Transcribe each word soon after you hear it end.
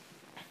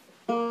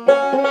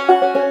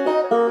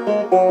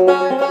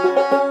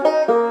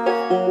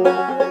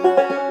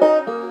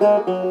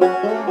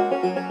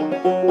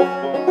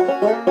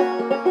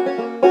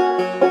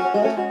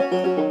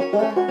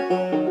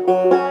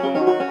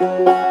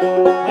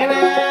When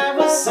I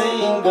was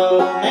single,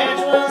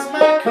 marriage was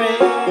my crave.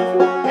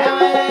 Now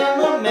I am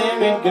a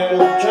married girl,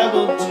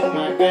 trouble to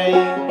my grave.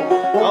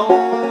 Oh,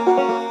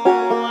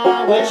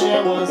 I wish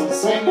I was a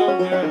single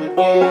girl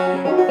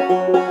again.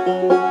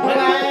 When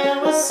I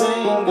was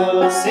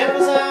single, silk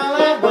was all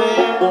I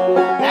wear.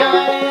 Now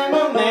I am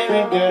a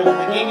married girl,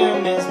 the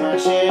gingham is my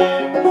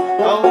share.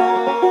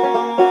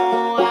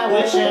 Oh, I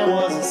wish I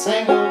was a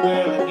single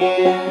girl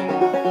again.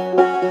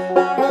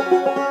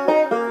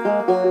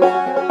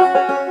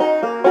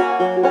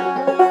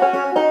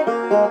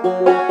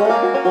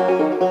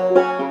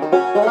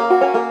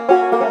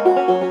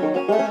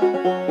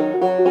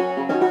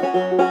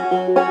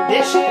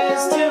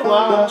 Dishes to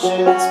wash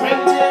and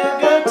spring to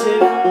go to.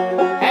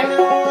 Had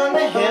no one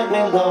to help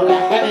me, Lord, I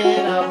had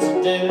it all to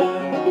do.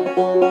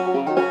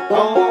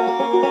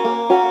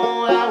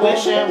 Oh, I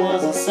wish I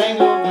was a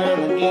single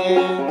girl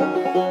again.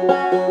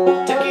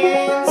 Took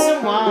in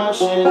some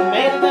washing,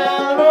 made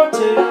 $1 or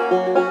two.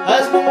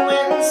 Husband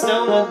went and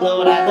stole it,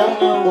 Lord, I don't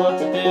know what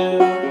to do.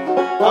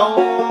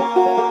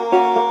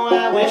 Oh,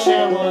 I wish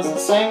I was a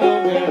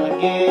single girl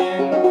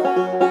again.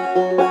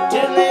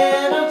 Two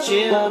little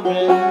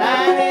children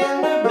lying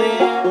in the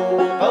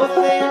bed, both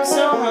of them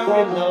so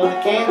hungry, Lord,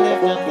 they can't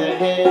lift up their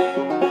head.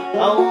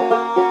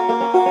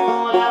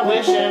 Oh, I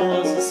wish I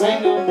was a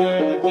single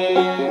girl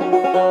again.